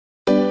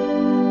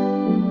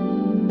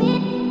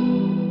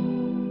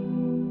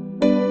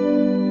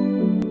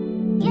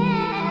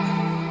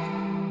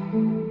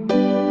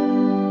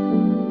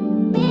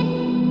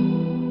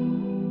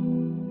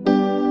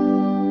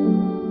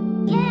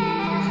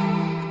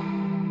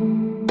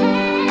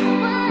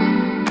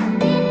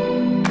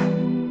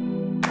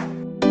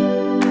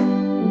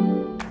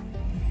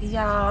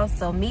y'all.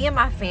 So me and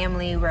my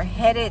family, we're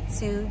headed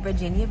to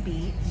Virginia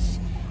Beach.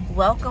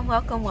 Welcome,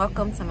 welcome,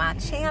 welcome to my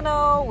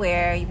channel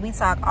where we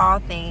talk all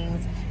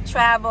things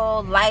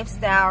travel,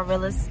 lifestyle,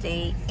 real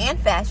estate, and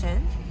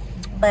fashion.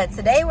 But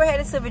today we're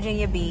headed to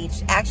Virginia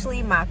Beach.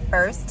 Actually, my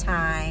first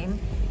time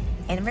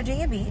in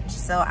Virginia Beach.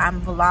 So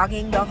I'm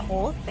vlogging the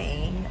whole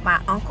thing. My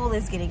uncle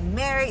is getting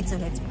married to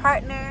his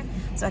partner.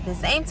 So at the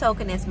same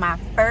token, it's my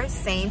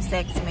first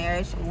same-sex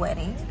marriage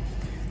wedding.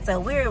 So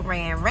we're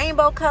wearing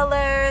rainbow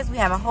colors. We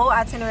have a whole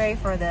itinerary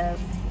for the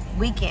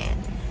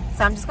weekend.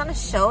 So I'm just gonna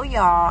show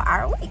y'all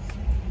our week.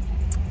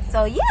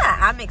 So yeah,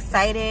 I'm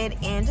excited,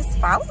 and just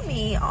follow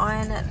me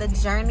on the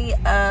journey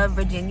of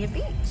Virginia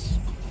Beach.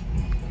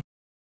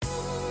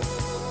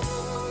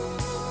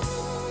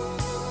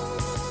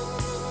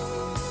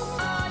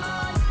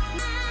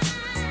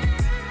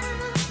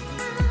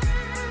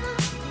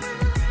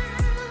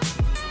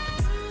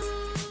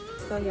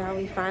 So y'all,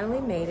 we finally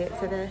made it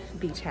to the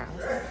beach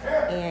house,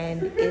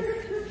 and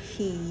it's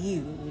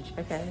huge,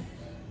 okay?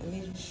 Let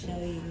me just show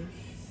you.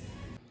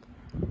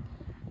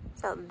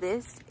 So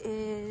this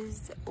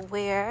is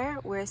where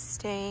we're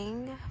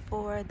staying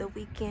for the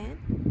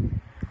weekend.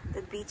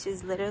 The beach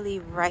is literally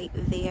right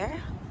there.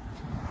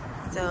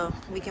 So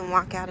we can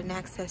walk out and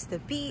access the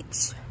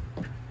beach.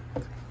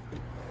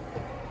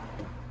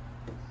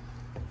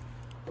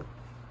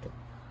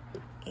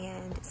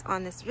 And it's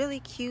on this really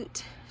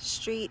cute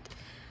street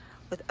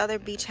with other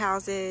beach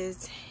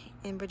houses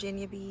in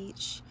Virginia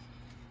Beach.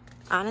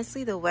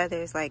 Honestly, the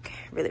weather is like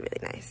really, really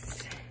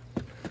nice.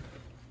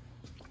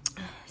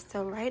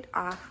 So right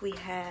off, we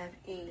have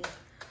a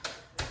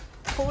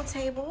pool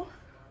table.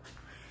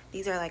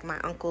 These are like my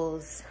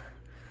uncle's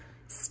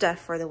stuff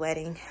for the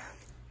wedding,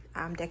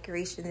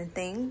 decoration and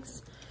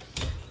things.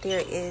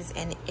 There is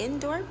an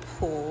indoor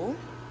pool,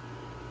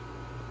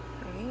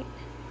 right?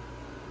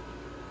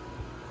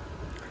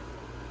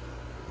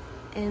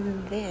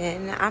 And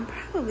then I'm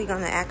probably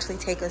gonna actually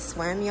take a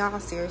swim, y'all,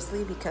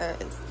 seriously,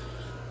 because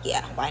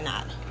yeah, why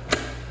not?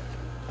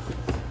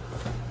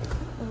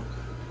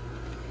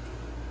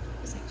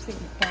 There's actually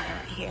a bar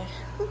right here.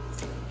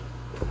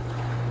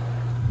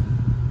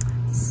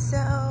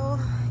 So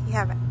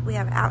we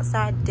have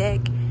outside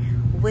deck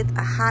with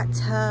a hot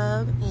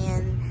tub,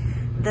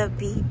 and the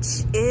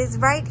beach is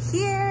right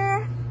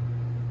here.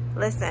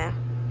 Listen,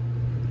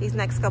 these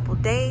next couple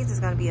days is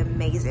gonna be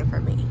amazing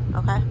for me,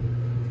 okay?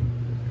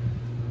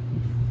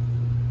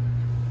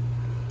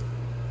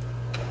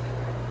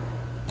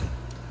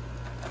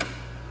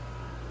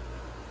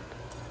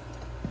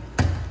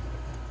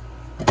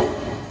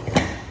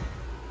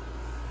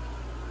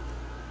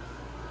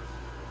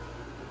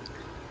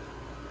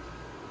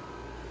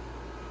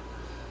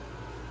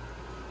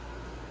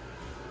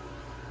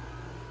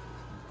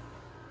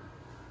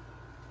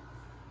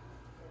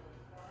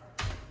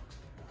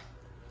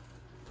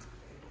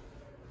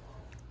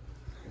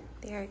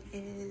 There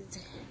is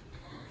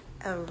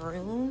a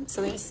room.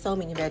 So there's so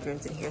many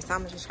bedrooms in here. So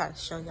I'm gonna just try to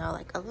show y'all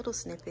like a little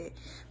snippet.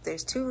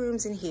 There's 2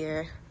 rooms in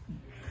here.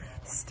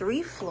 It's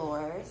 3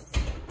 floors.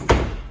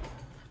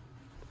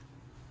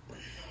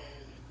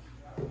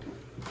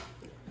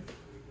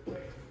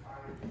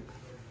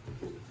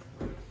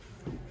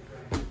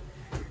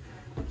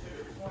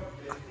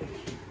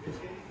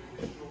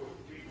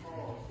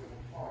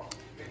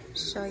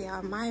 Show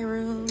y'all my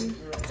room.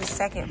 It's the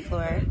 2nd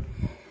floor.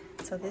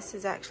 So this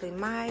is actually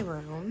my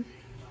room.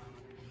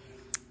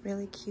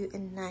 Really cute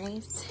and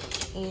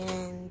nice.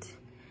 And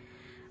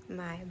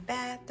my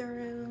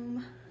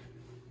bathroom.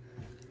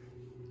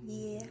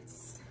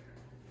 Yes.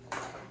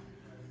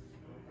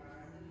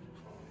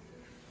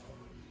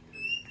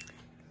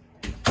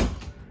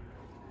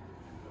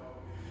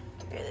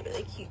 Really,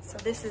 really cute. So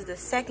this is the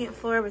 2nd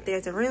floor, but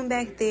there's a room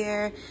back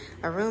there,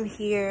 a room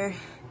here.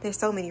 There's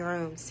so many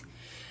rooms.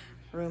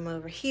 Room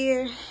over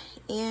here,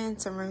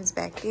 and some rooms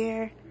back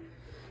there.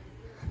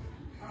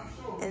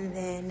 And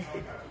then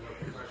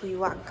we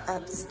walk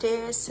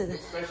upstairs to the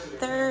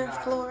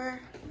 3rd floor.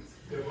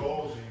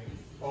 Divulging,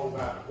 oh,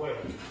 by the way,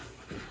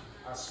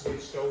 I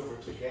switched over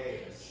to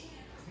gas.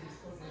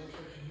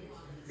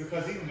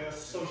 Because even the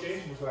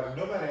association was like,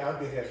 nobody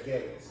out there has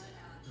gas.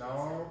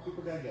 No,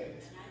 people got gas.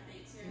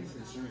 This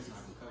insurance not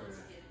to cover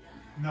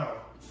that. No.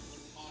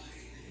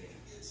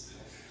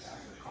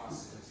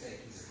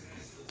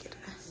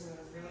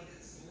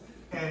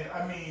 And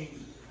I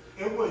mean,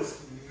 it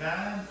was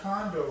 9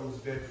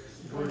 condos that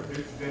were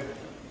destroyed.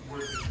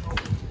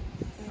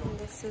 And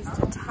this is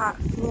the top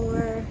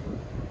floor.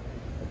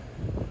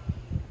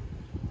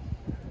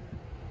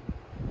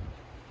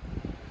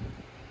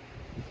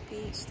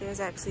 Beach. There's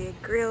actually a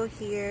grill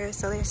here.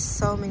 So there's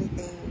so many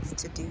things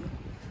to do.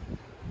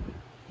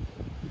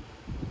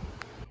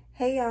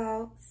 Hey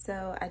y'all.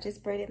 So I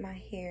just braided my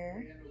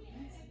hair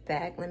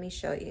back. Let me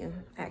show you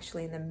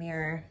actually in the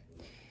mirror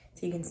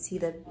so you can see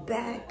the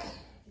back.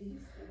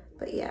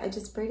 But yeah, I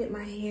just braided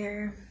my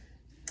hair,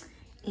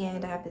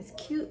 and I have this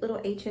cute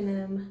little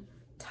H&M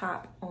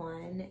top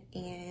on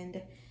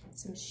and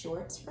some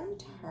shorts from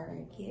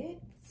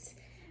Target.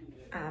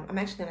 I'm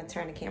actually gonna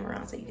turn the camera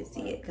on so you can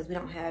see it because we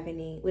don't have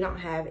a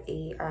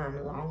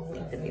long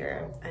length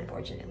mirror,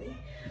 unfortunately.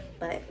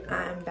 But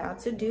I'm about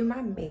to do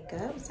my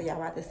makeup, so y'all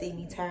about to see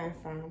me turn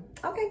from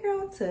okay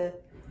girl to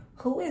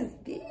who is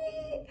this?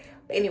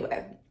 But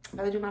anyway, I'm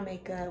about to do my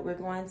makeup. We're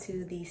going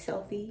to the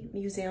Selfie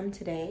Museum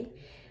today.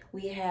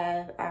 We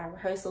have our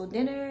rehearsal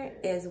dinner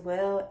as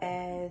well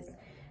as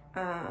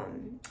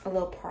a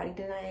little party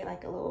tonight,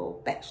 like a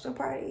little bachelor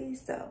party.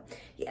 So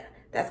yeah,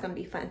 that's gonna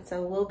be fun.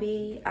 So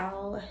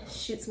I'll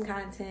shoot some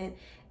content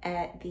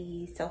at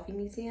the Selfie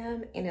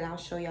Museum and then I'll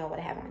show y'all what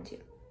I have on too.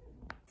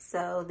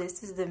 So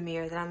this is the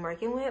mirror that I'm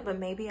working with, but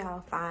maybe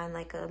I'll find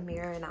like a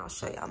mirror and I'll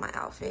show y'all my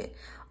outfit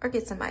or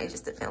get somebody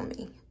just to film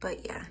me.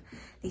 But yeah,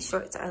 these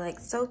shorts are like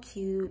so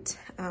cute,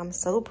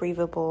 so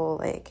breathable,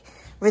 like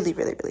really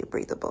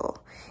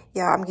breathable.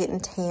 Y'all, I'm getting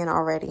tan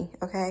already,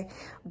 okay?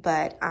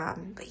 But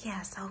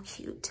yeah, so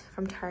cute,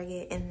 from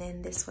Target. And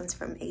then this one's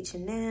from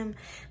H&M.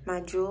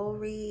 My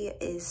jewelry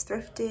is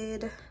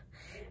thrifted.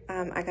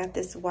 I got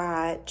this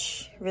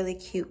watch, really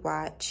cute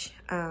watch,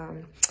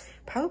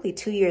 probably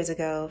 2 years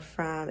ago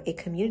from a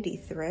community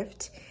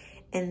thrift.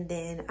 And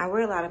then I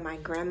wear a lot of my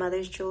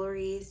grandmother's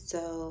jewelry,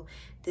 so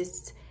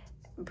this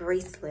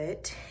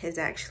bracelet is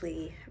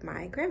actually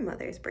my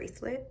grandmother's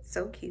bracelet.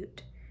 So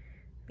cute.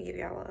 Let me give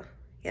y'all a,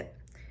 yep.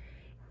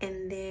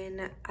 And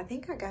then I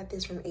think I got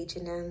this from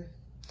H&M.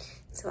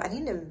 So I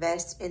need to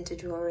invest into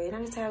jewelry, and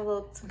I just have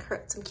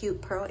some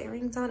cute pearl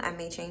earrings on. I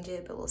may change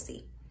it, but we'll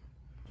see.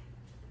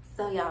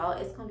 So y'all,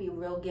 it's gonna be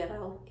real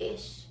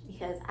ghetto-ish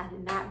because I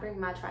did not bring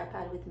my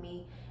tripod with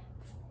me.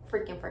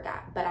 Freaking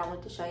forgot, but I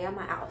want to show y'all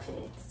my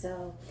outfit.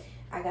 So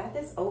I got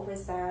this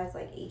oversized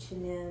like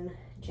H&M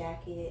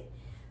jacket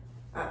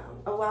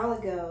a while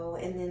ago,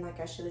 and then like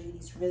I showed you,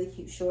 these really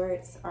cute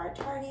shorts are at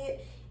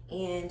Target,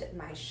 and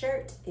my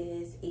shirt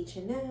is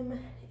H&M.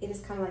 It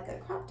is kind of like a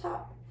crop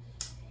top.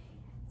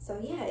 So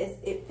yeah,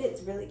 it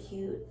fits really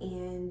cute,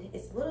 and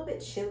it's a little bit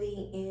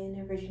chilly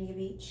in Virginia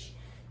Beach.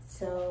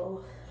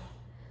 So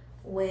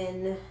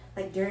when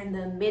like during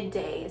the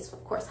midday, it's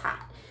of course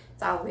hot,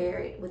 so I'll wear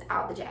it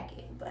without the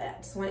jacket, but I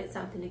just wanted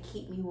something to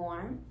keep me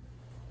warm.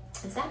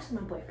 It's actually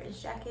my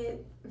boyfriend's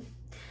jacket,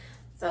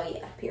 so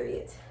yeah,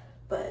 period.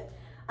 But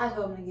I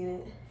told him to get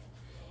it,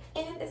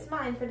 and it's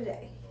mine for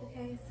today.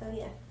 Okay, so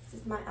yeah, this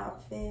is my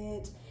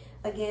outfit.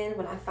 Again,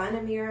 when I find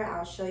a mirror,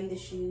 I'll show you the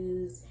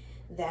shoes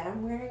that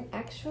I'm wearing.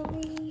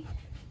 Actually,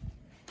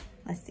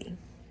 let's see.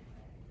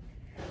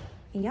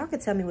 And y'all can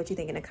tell me what you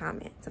think in the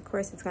comments. Of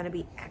course, it's gonna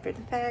be after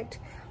the fact,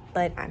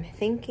 but I'm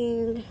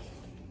thinking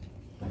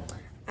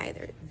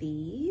either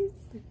these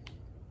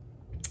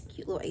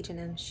cute little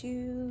H&M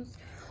shoes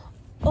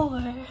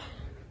or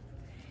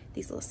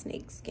these little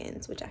snake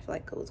skins, which I feel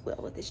like goes well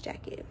with this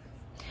jacket.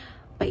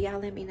 But y'all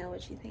let me know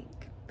what you think.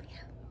 But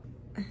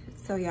yeah.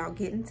 So y'all,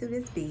 get into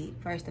this beat.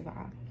 First of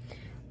all,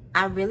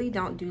 I really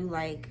don't do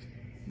like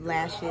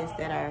lashes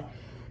that are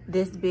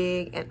this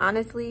big, and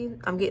honestly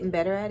I'm getting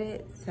better at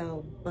it.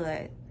 So,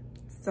 but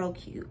so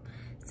cute.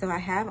 So I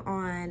have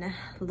on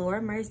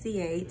Laura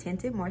Mecier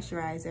tinted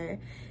moisturizer.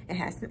 It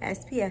has some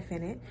SPF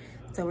in it,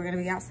 so we're gonna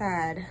be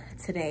outside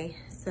today,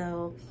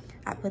 so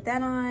I put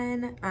that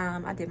on.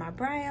 I did my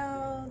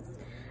brows.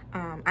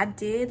 I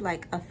did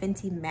like a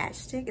Fenty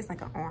matchstick. It's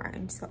like an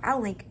orange, so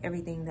I'll link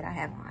everything that I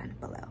have on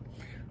below.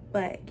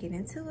 But get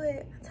into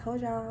it. I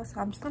told y'all. So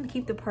I'm just gonna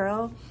keep the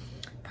pearls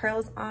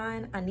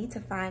on. I need to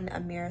find a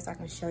mirror so I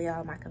can show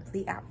y'all my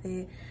complete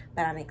outfit,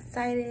 but I'm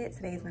excited.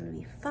 Today's gonna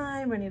be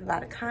fun. We're gonna need a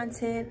lot of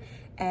content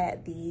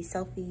at the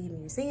Selfie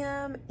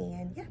Museum,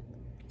 and yeah,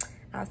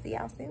 I'll see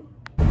y'all soon.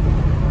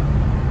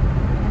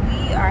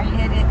 We are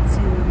headed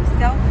to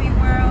Selfie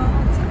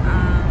World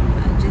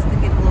just to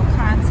get a little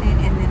content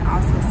and then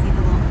also see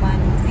the little fun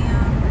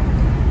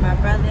museum. My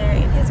brother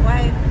and his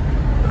wife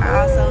are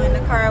also in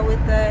the car with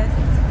us,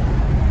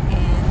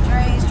 and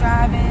Dre's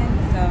driving,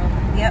 so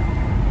yep.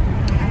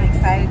 I'm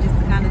excited just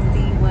to kind of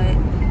see what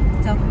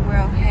Selfie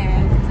World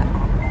has to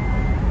offer.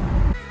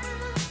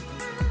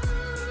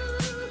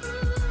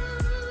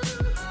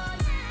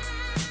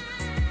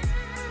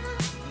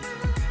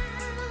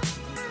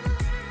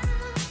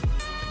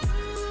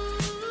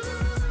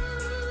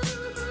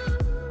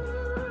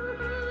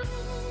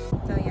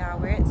 So y'all,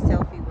 we're at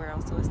Selfie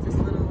World, so it's this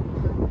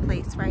little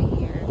place right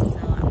here. So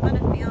I'm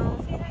gonna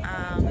film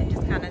and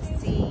just kind of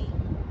see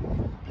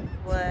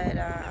what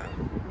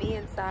me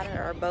and Sada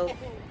are both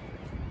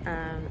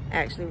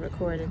actually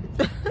recording.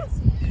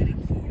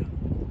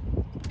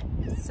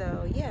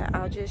 So yeah,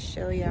 I'll just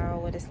show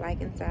y'all what it's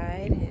like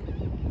inside,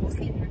 and we'll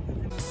see.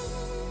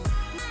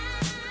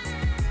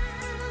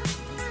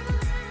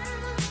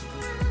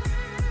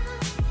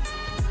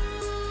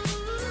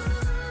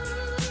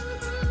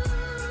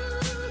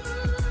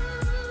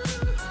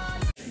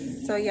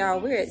 So y'all,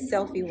 we're at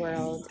Selfie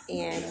World,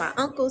 and my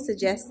uncle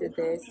suggested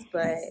this,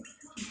 but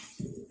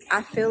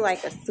I feel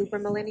like a super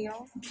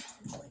millennial.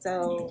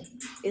 So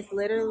it's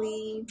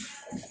literally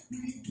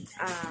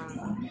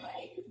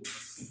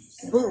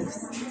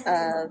booths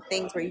of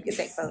things where you can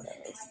take photos.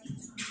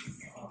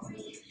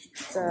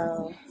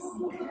 So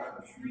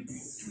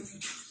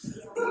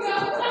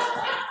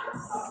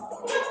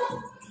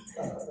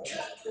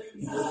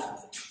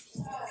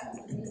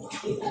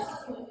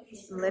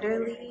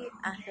Literally,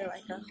 I feel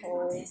like a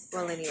whole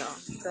millennial.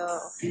 So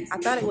I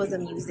thought it was a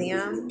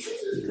museum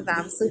because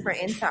I'm super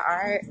into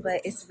art,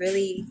 but it's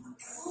really,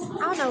 I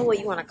don't know what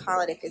you want to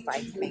call it, if it's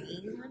like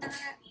Maine or not,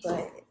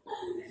 but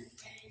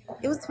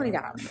it was $20.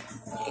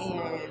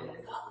 And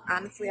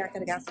honestly, I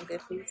could have got some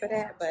good food for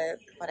that, but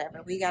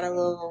whatever. We got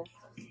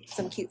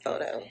some cute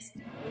photos.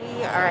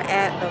 We are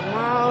at the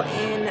mall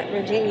in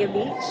Virginia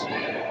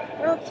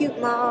Beach. Real cute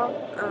mall.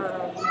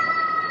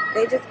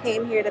 They just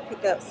came here to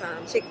pick up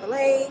some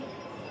Chick-fil-A,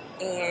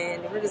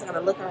 and we're just gonna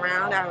look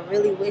around. I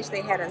really wish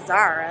they had a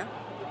Zara.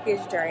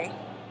 Here's Dre,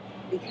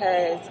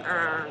 because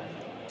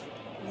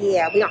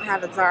yeah, we don't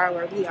have a Zara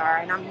where we are,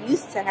 and I'm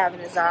used to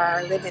having a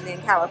Zara living in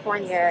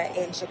California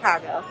in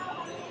Chicago.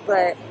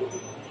 But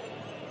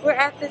we're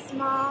at this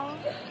mall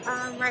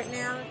right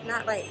now. It's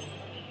not like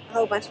a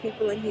whole bunch of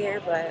people in here,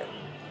 but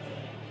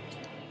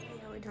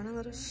yeah, we're doing a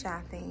little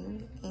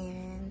shopping,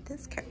 and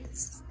this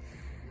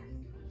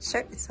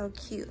shirt is so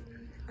cute.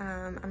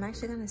 I'm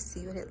actually gonna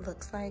see what it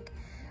looks like.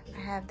 I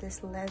have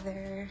this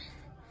leather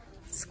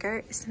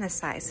skirt. It's in a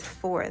size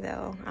 4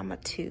 though. I'm a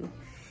 2.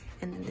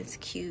 And then this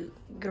cute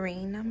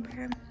green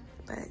number.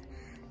 But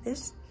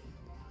this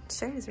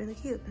shirt is really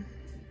cute.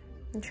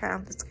 And try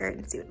on the skirt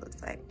and see what it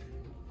looks like.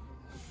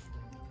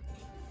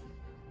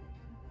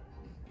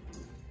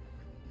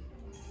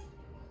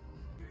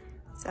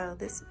 So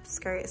this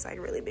skirt is like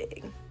really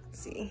big.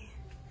 See,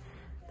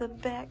 the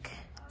back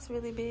is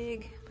really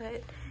big,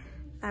 but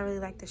I really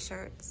like the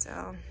shirt,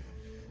 so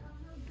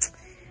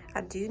I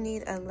do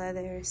need a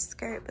leather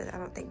skirt, but I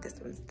don't think this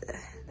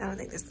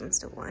one's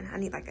the one. I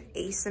need like an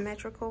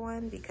asymmetrical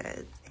one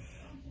because,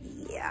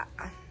 yeah.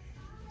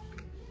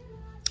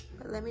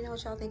 But let me know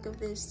what y'all think of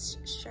this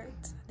shirt.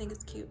 I think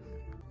it's cute.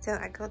 So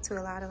I go to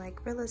a lot of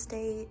like real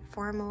estate,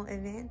 formal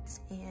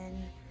events,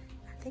 and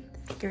I think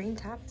this green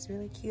top is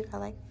really cute. I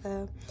like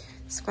the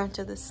scrunch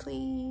of the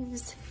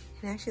sleeves.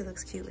 It actually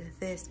looks cute with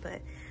this, but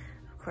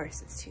of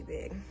course it's too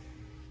big.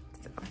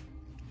 So,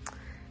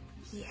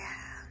 yeah.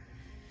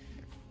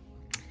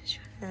 Just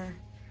trying to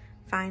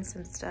find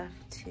some stuff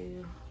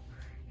to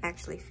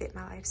actually fit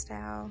my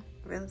lifestyle,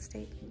 real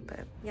estate.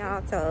 But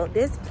y'all, so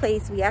this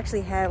place we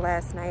actually had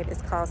last night is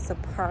called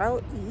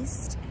Sapporo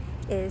East.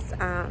 It's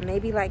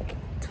maybe like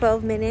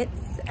 12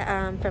 minutes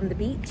from the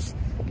beach,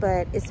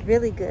 but it's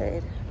really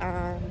good.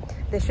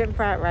 The shrimp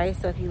fried rice,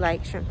 so if you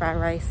like shrimp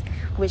fried rice,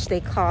 which they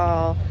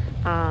call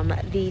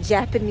the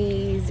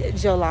Japanese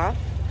jollof.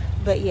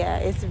 But yeah,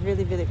 it's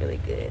really, really,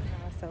 really good.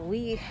 So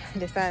we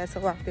decided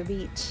to walk the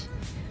beach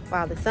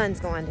while the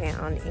sun's going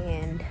down,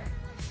 and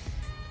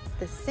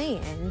the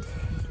sand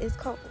is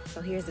cold.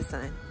 So here's the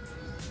sun.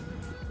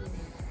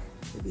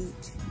 The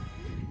beach.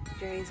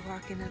 Dre's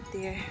walking up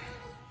there.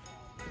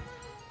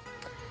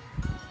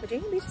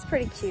 Virginia Beach is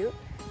pretty cute.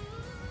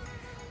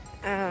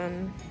 A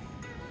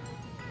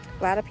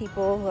lot of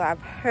people who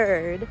I've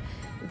heard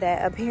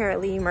that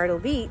apparently Myrtle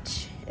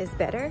Beach is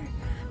better.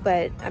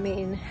 But, I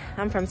mean,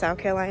 I'm from South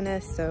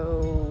Carolina,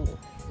 so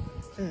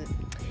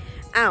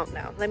I don't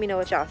know. Let me know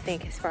what y'all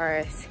think as far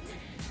as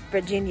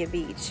Virginia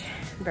Beach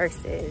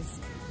versus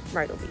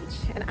Myrtle Beach.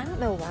 And I don't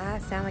know why I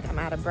sound like I'm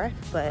out of breath,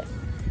 but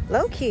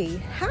low-key,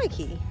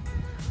 high-key,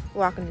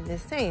 walking in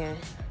this sand,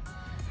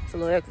 it's a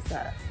little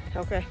exercise,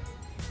 okay?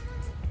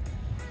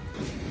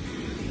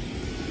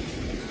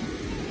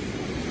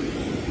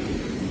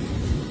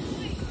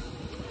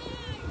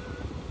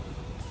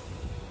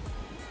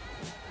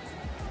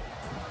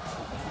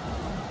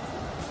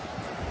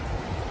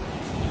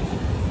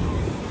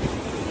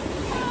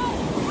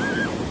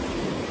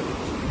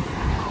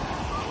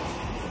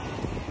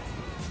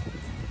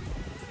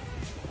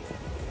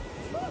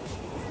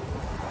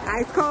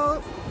 Ice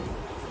cold.